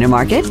the China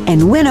market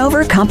and win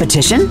over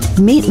competition?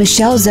 Meet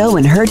Michelle Zhou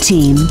and her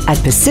team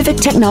at Pacific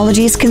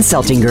Technologies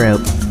Consulting Group.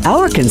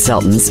 Our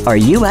consultants are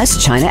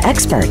U.S.-China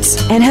experts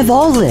and have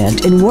all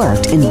lived and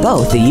worked in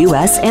both the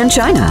U.S. and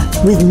China,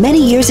 with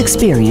many years'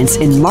 experience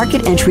in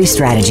market entry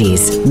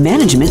strategies,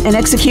 management, and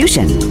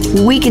execution.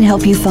 We can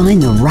help you find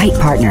the right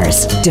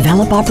partners,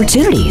 develop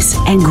opportunities,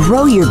 and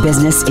grow your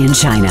business in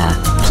China.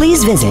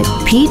 Please visit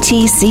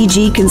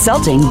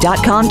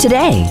ptcgconsulting.com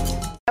today.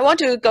 I want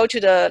to go to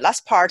the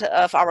last part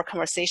of our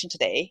conversation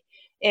today.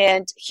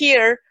 And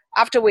here,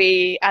 after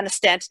we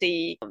understand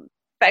the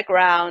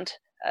background,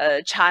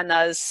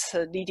 China's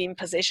leading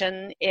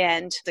position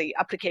and the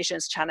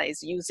applications China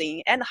is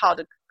using and how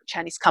the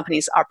Chinese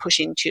companies are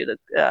pushing to the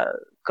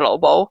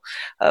global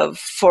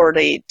for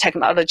the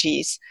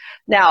technologies.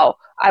 Now,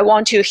 I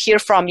want to hear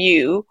from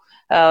you,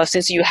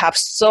 since you have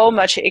so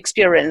much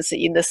experience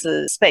in this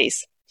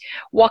space.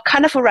 What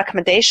kind of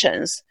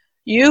recommendations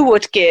you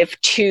would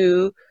give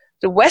to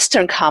the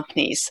Western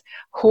companies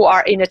who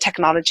are in the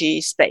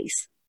technology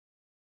space?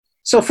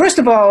 So first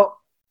of all,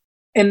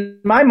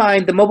 in my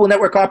mind, the mobile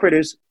network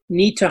operators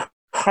need to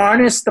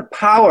harness the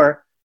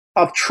power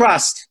of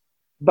trust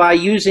by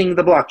using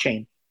the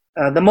blockchain.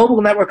 The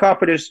mobile network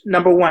operators,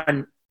 number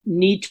one,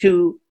 need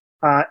to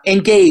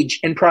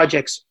engage in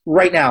projects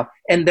right now.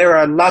 And there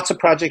are lots of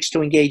projects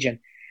to engage in.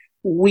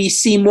 We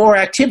see more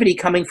activity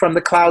coming from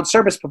the cloud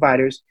service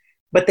providers,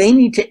 but they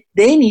need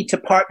to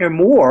partner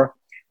more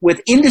with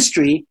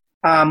industry,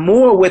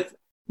 more with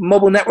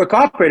mobile network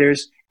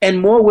operators, and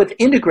more with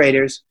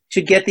integrators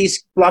to get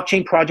these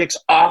blockchain projects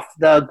off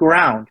the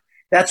ground.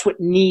 That's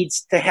what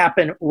needs to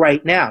happen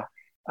right now.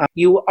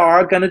 You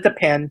are going to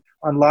depend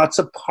on lots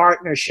of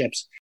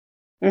partnerships.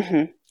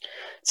 Mm-hmm.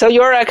 So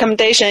your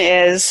recommendation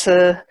is,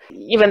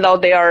 even though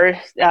they are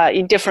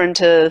in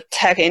different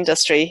tech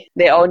industry,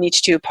 they all need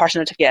to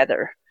partner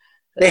together.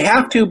 They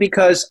have to,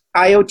 because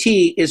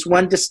IoT is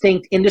one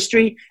distinct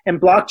industry and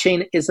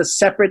blockchain is a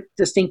separate,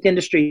 distinct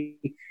industry.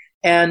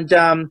 And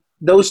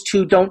those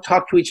two don't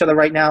talk to each other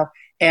right now.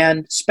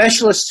 And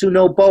specialists who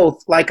know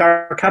both, like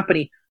our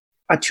company,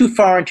 are too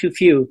far and too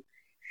few.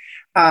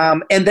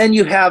 And then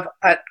you have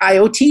an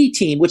IoT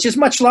team, which is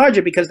much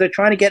larger because they're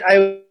trying to get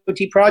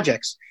IoT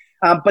projects.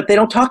 But they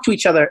don't talk to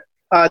each other.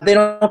 They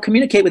don't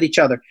communicate with each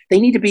other.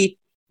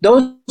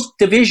 Those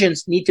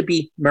divisions need to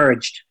be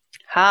merged.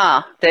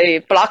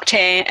 The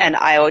blockchain and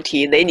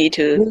IoT, they need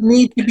to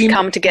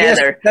come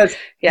together.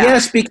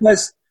 Yes,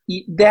 because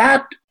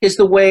that is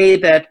the way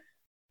that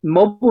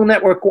mobile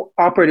network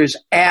operators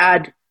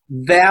add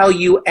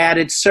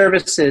value-added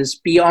services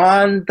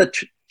beyond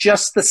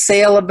just the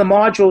sale of the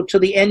module to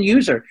the end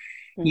user.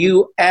 Mm-hmm.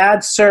 You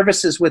add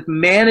services with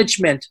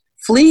management,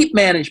 fleet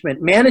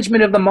management,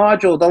 management of the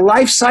module, the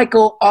life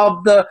cycle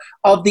of the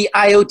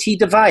IoT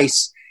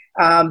device.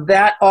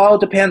 That all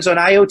depends on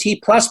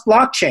IoT plus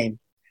blockchain.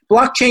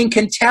 Blockchain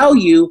can tell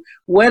you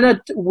when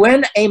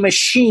a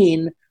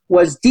machine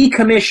was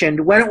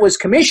decommissioned, when it was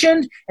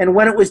commissioned, and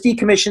when it was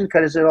decommissioned,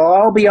 because it'll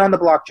all be on the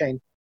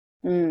blockchain.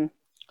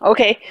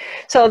 Okay,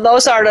 so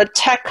those are the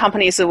tech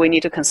companies that we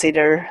need to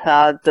consider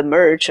the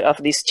merge of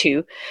these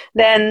two.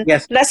 Then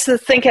Let's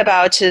think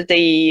about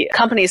the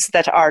companies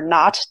that are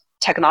not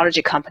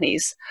technology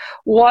companies.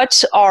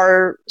 What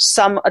are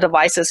some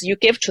advices you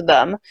give to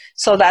them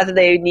so that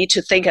they need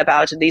to think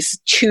about these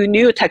two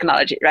new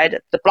technology, right?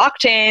 The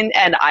blockchain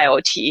and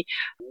IoT.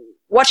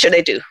 What should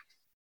they do?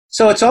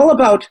 So it's all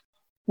about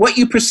what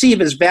you perceive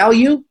as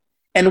value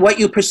and what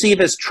you perceive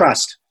as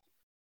trust.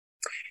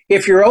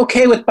 If you're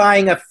okay with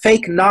buying a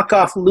fake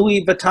knockoff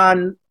Louis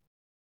Vuitton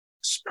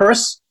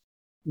purse,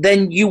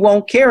 then you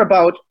won't care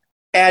about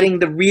adding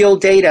the real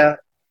data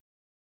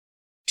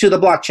to the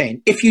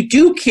blockchain. If you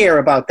do care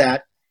about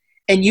that,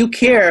 and you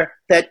care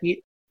that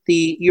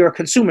your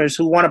consumers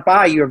who want to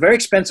buy your very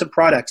expensive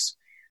products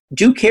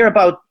do care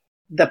about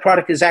the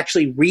product is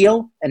actually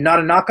real and not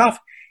a knockoff,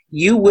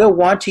 you will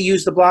want to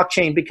use the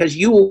blockchain, because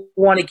you will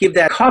want to give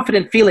that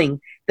confident feeling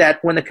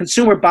that when the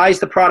consumer buys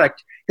the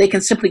product, they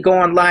can simply go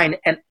online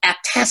and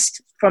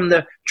attest from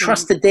the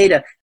trusted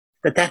data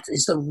that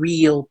is the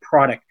real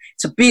product.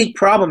 It's a big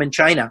problem in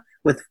China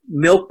with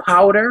milk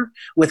powder,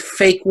 with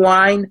fake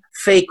wine,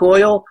 fake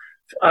oil.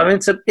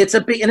 It's a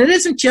big, and it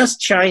isn't just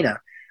China.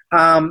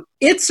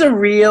 It's a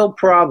real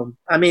problem.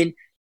 I mean,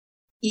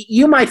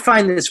 you might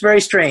find this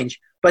very strange,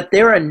 but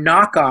there are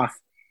knockoff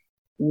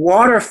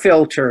water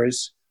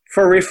filters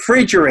for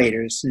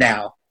refrigerators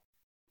now.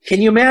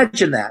 Can you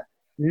imagine that?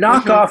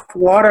 Knockoff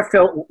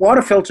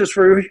water filters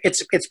for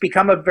it's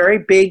become a very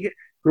big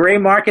gray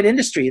market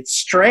industry. It's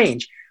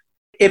strange.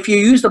 If you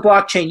use the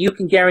blockchain, you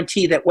can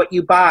guarantee that what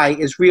you buy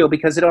is real,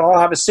 because it'll all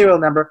have a serial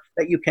number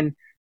that you can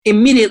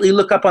immediately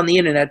look up on the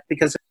internet,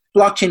 because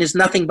blockchain is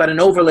nothing but an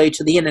overlay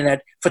to the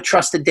internet for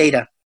trusted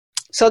data.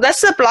 So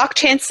that's the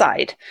blockchain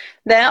side.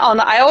 Then on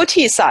the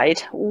IoT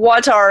side,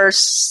 what are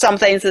some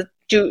things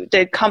do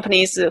the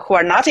companies who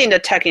are not in the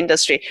tech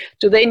industry,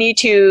 do they need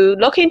to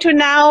look into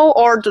now,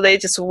 or do they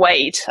just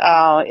wait?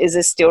 Is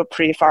it still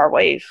pretty far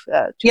away?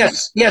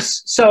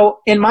 Yes.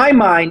 So in my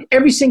mind,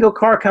 every single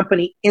car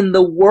company in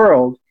the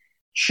world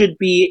should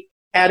be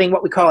adding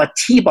what we call a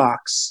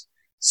T-box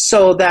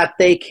so that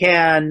they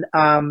can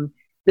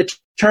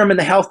determine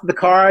the health of the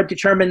car,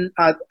 determine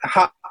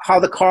how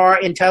the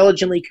car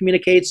intelligently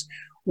communicates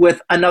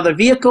with another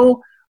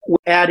vehicle. We're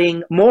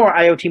adding more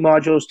IoT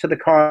modules to the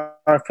car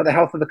for the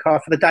health of the car,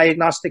 for the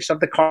diagnostics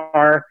of the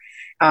car,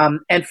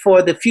 and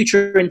for the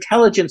future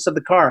intelligence of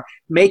the car,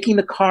 making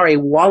the car a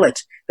wallet.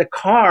 The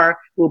car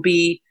will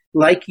be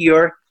like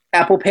your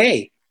Apple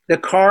Pay. The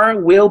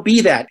car will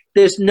be that.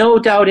 There's no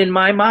doubt in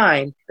my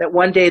mind that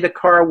one day the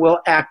car will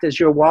act as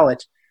your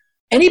wallet.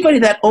 Anybody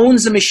that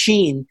owns a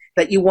machine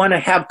that you want to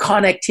have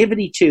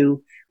connectivity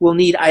to will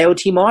need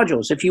IoT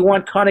modules. If you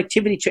want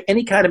connectivity to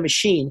any kind of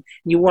machine,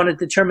 and you want to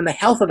determine the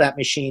health of that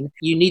machine,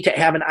 you need to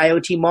have an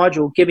IoT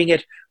module giving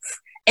it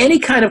any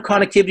kind of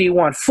connectivity you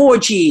want.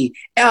 4G,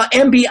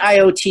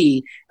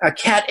 NB-IoT,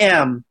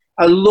 Cat-M,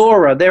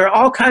 LoRa. There are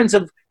all kinds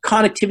of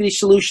connectivity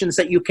solutions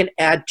that you can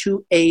add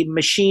to a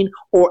machine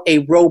or a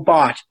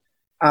robot.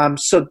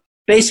 So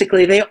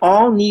basically, they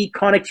all need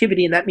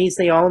connectivity, and that means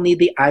they all need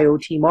the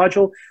IoT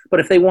module. But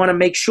if they want to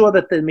make sure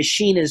that the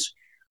machine is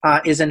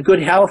in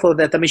good health, or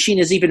that the machine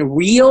is even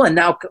real and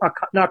now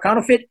not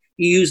counterfeit,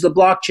 you use the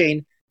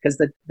blockchain, because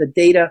the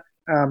data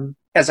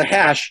as a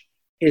hash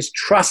is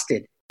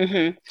trusted.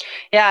 Mm-hmm.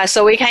 Yeah,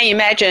 so we can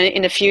imagine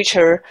in the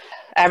future,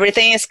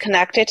 everything is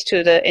connected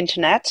to the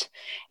internet,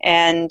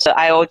 and the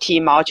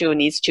IoT module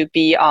needs to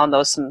be on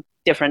those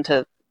different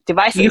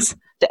devices,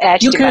 the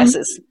edge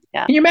devices.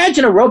 Can you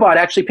imagine a robot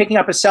actually picking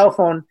up a cell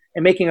phone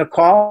and making a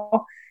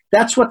call?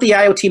 That's what the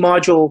IoT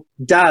module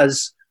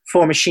does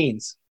for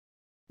machines.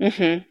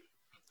 Mm-hmm.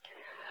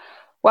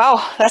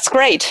 Wow, that's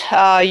great.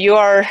 You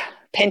are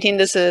painting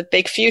this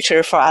big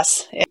future for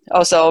us. It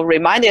also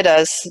reminded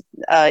us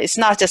it's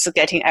not just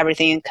getting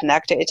everything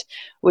connected.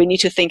 We need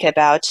to think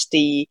about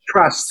the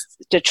trust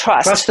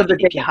of the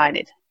data behind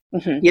it.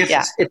 Mm-hmm.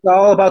 Yes, it's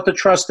all about the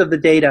trust of the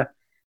data.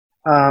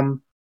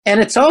 And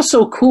it's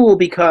also cool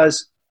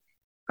because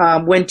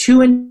when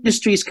two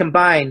industries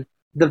combine,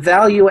 the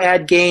value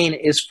add gain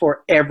is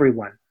for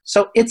everyone.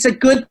 So it's a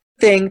good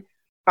thing.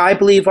 I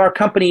believe our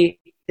company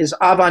is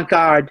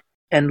avant-garde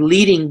and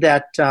leading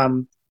that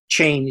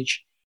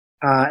change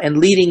and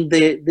leading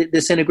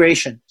this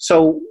integration.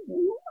 So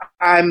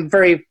I'm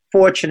very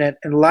fortunate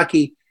and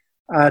lucky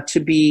to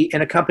be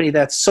in a company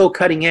that's so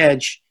cutting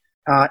edge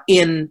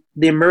in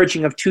the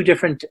emerging of two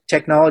different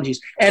technologies.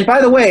 And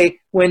by the way,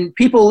 when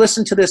people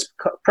listen to this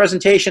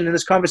presentation and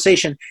this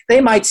conversation,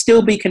 they might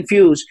still be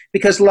confused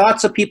because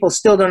lots of people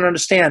still don't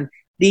understand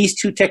these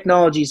two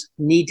technologies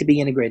need to be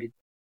integrated.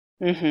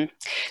 Mm-hmm.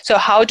 So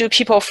how do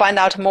people find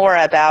out more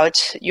about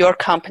your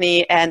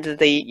company and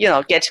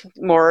get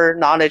more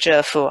knowledge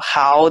of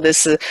how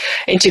this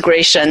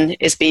integration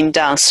is being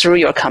done through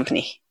your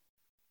company?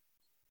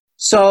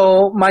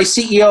 So my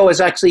CEO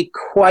is actually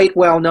quite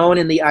well known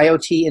in the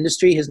IoT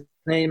industry. His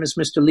name is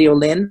Mr. Leo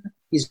Lin.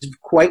 He's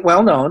quite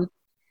well known.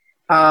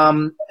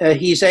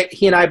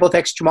 He and I both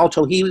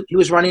ex-Gemalto. He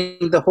was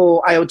running the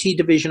whole IoT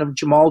division of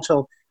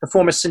Gemalto, the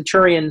former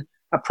Centurion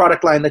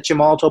product line that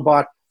Gemalto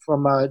bought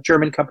from a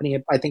German company,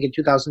 I think in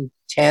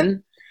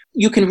 2010.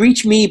 You can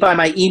reach me by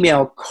my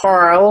email,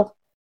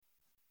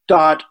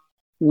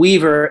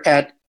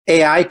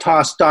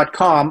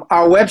 carl.weaver@aitos.com.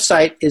 Our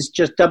website is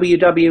just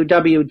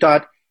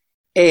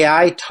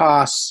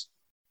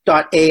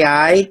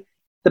www.aitos.ai.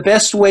 The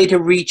best way to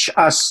reach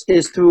us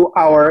is through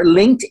our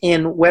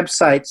LinkedIn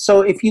website.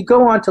 So if you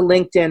go onto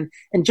LinkedIn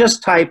and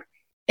just type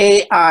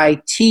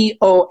aitos.io,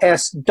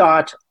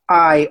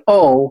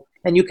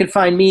 and you can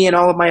find me and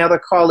all of my other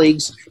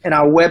colleagues and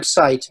our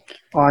website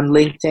on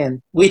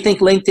LinkedIn. We think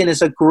LinkedIn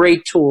is a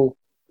great tool.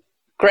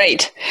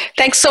 Great.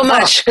 Thanks so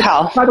much,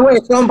 Carl. By the way,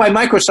 it's owned by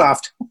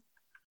Microsoft.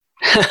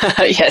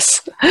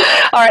 Yes.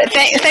 All right.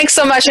 Thanks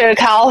so much,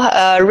 Carl.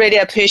 Really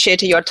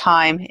appreciate your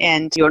time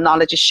and your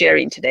knowledge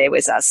sharing today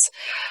with us.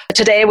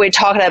 Today, we're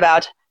talking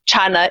about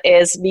China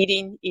is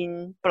leading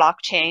in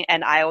blockchain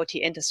and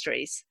IoT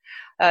industries.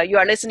 You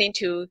are listening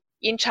to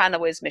In China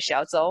with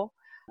Michelle Zhou.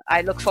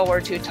 I look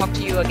forward to talk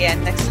to you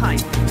again next time.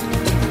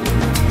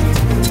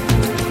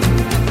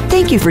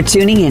 Thank you for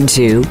tuning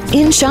into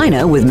In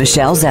China with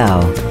Michelle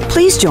Zhou.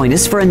 Please join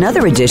us for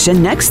another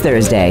edition next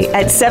Thursday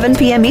at 7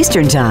 p.m.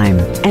 Eastern Time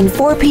and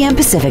 4 p.m.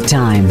 Pacific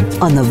Time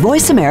on the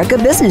Voice America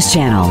Business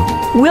Channel.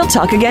 We'll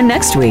talk again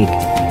next week.